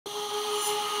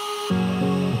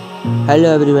Hello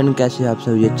everyone, कैसे आप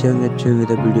सभी? अच्छे होंगे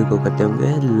तो वीडियो को करते होंगे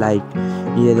लाइक।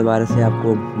 ये दोबारा से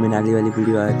आपको मनाली वाली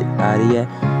वीडियो आ रही है।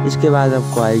 इसके बाद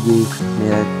आपको आएगी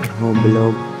मेरा होम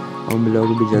ब्लॉग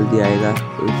भी जल्दी आएगा।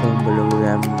 तो इस होम ब्लॉग में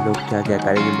हम लोग क्या क्या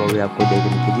करेंगे वो भी आपको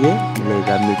देखने के लिए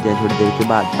मिलेगा। मिलते हैं थोड़ी देर के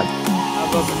बाद।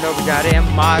 अब हम लोग जा रहे हैं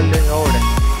माल रोड।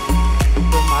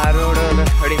 तो माल रोड और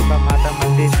हिडिंबा माता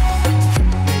मंदिर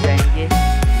जाएंगे।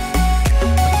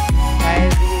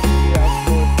 शायद ये वीडियो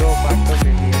आपको 2 पार्टों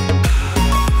में भी है।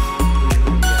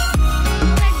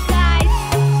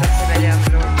 सबसे पहले हम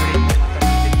लोग हिडिंबा माता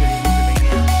मंदिर के लिए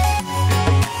चलेंगे।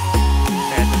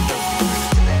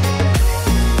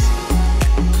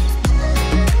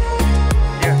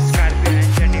 ये स्कॉर्पियो है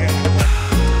चंडीगढ़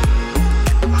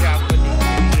से आपको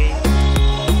दिखेगी।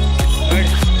 और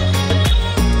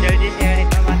जल्दी से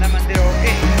हिडिंबा माता मंदिर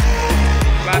होके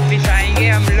वापिस आएंगे।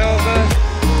 हम लोग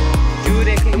जू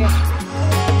देखेंगे,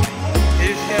 फिर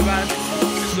उसके बाद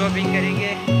शॉपिंग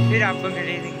करेंगे। फिर आपको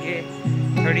मिलेंगे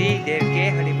थोड़ी देर के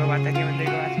हिडिंबा माता के मंदिर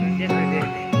के पास पहुंचे। थोड़ी देर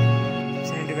में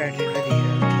सेंट बैटरी पे दी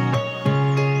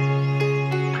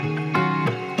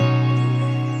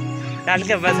डाल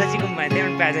के बस अच्छी घुमाए थे।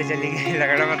 उन पैसे चली गए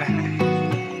लगड़ा पता।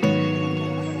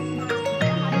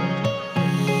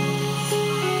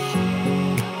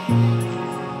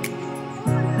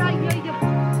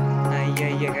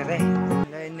 ये कर रहे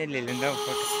लाइन ले लेंगे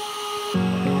फोटो।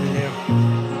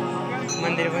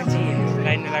 मंदिर पहुंची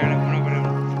लाइन लगना पड़ा।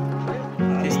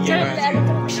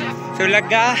 तो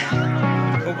लगा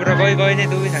ऊपर कोई नहीं,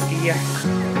 तू भी थकी है।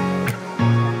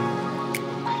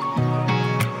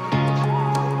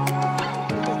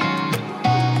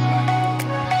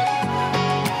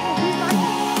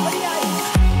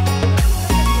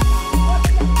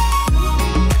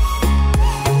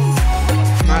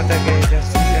 माता के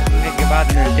दर्शन करने के बाद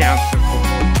मिलते हैं आप सबको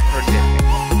थोड़ी देर में।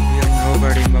 हम लोग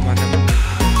हिडिंबा माता मंदिर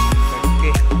के दर्शन करके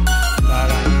बाहर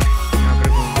आए हैं। यहाँ पर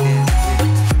घूमते हैं, फिर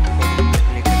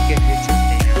लेकर के फिर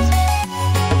चलते हैं यहाँ से।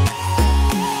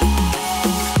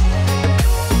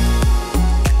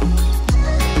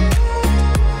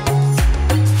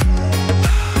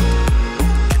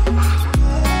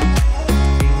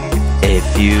 A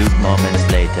few moments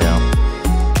later.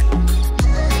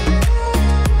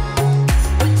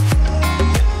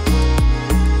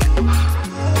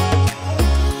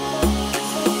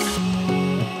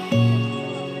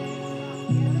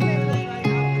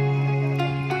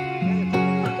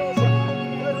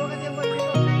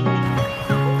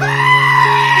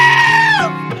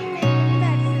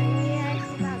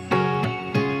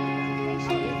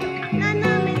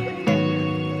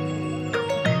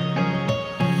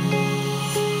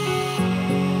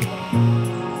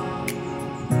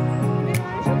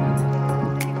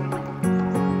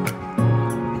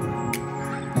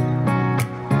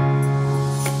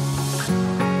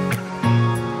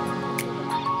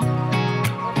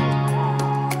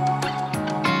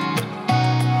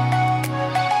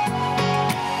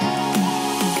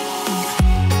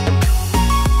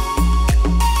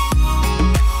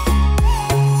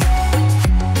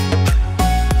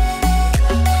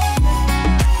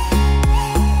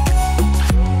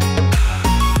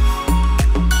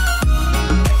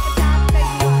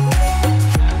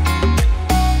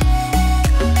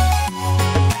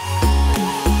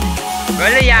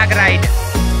 बोले याक राइड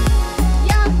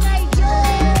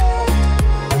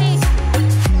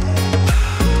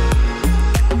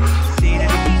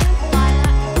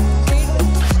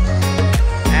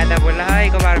ऐसा बोला है।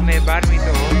 एक बार में 12वीं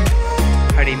तो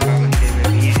हिडिंबा मंदिर में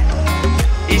भी है।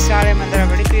 इस सारे मंदिर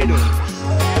बड़ी भीड़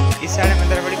होगी। इस सारे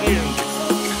मंदिर बड़ी भीड़ होगी।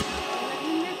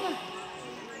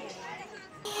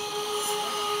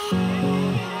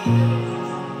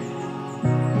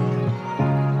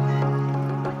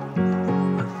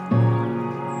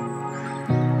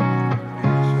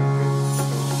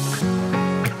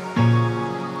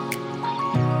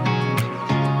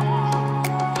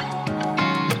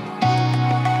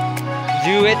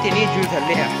 जू है तीन जू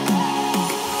थले है।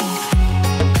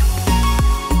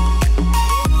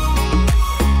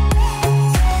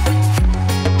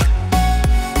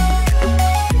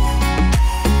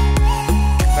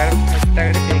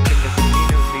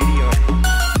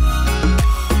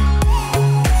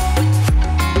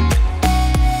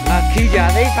 आखी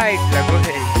ज्यादा ही फाइट लगो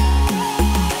है।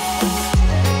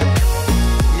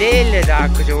 ले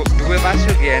लद्दाख जो दुए पास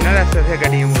हो गया ना, रास्ते से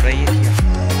गाड़ियाँ मुड़ रही थी।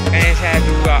 कहीं शायद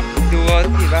दुआ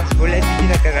थी बस बोले थी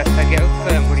तक रास्ता गया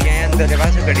उसको मुड़िया अंदर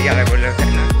पास गड्डी वाला बोले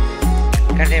करना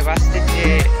करने वास्ते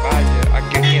के बाद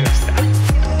आगे नहीं रास्ता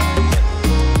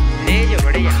ले जो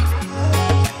बढ़िया।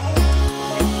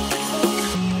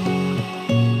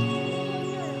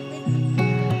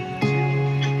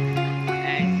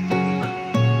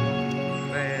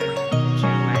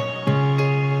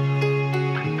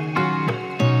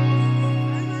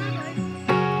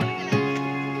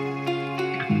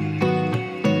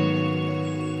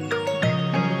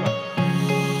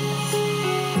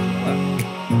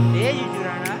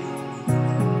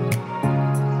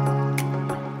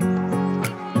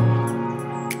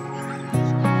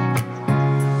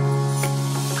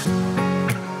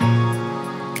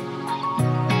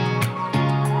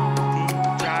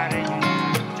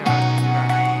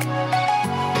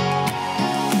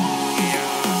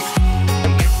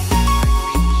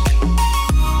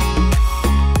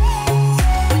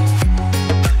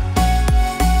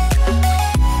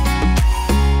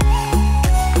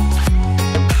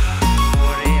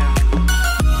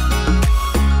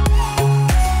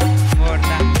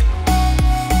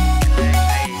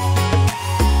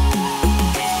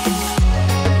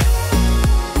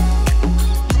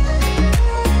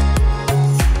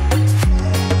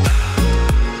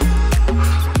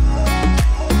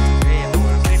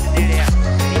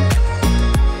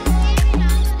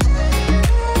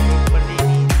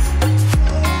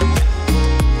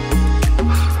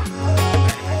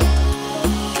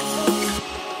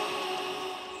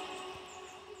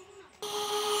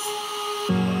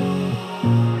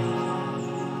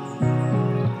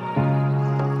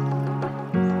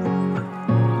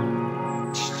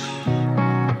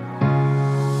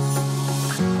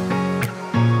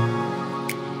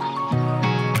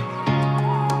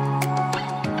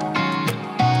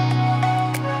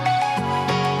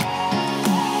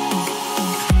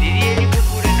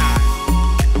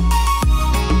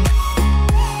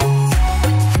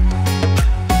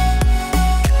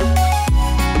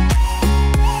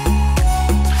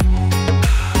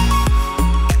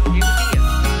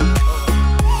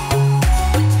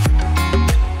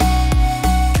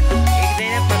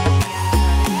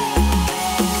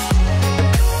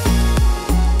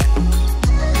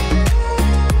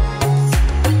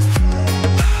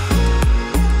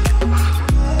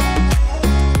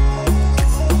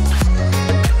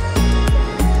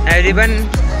 तकरीबन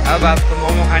अब आपको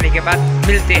मोमो खाने के बाद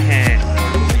मिलते हैं।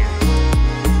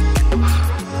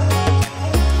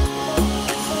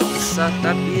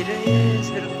 सरकार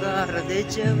दे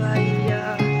चवाइया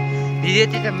दीदी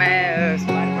थी तो मैं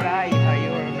सामान बड़ा ही भाई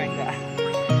और महंगा।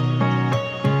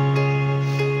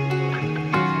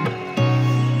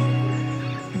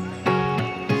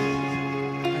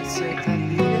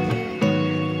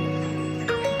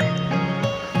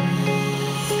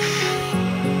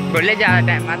 बोले ज़्यादा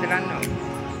टाइम मत करना,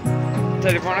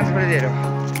 चल पौना थोड़ी देर।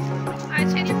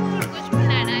 अच्छा नहीं फूड कुछ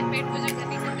बनाना है, पेट मुझे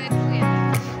कभी खतर हुआ।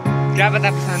 क्या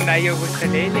पता पसंद आई हो कुछ तो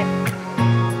ले ले।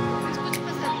 कुछ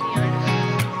पसंद नहीं आ रहा।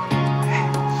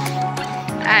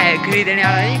 खरीदने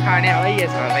वाला नहीं, खाने वाला ही है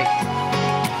सारा भाई।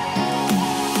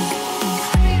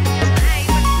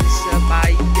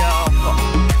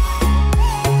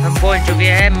 हम पहुंच चुके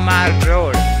हैं माल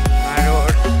रोड।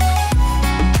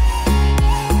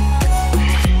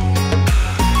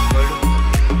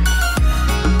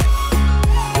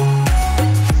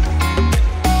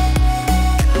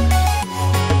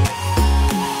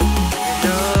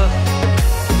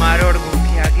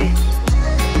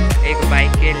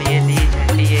 बाइक के लिए ली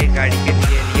झंडी, एक गाड़ी के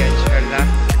लिए लिया झोला।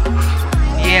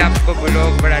 ये आपको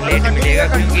ब्लॉग बड़ा लेट मिलेगा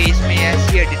क्योंकि इसमें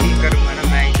ऐसी एडिटिंग करूँगा ना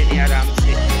मैं इतनी आराम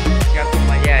से कि आपको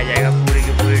मज़ा आ जाएगा पूरी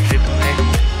की पूरी ट्रिप में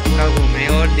घूमने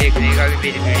और देखने का भी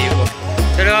मेरी वीडियो को।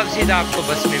 चलो अब सीधा आपको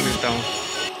बस में मिलता हूँ।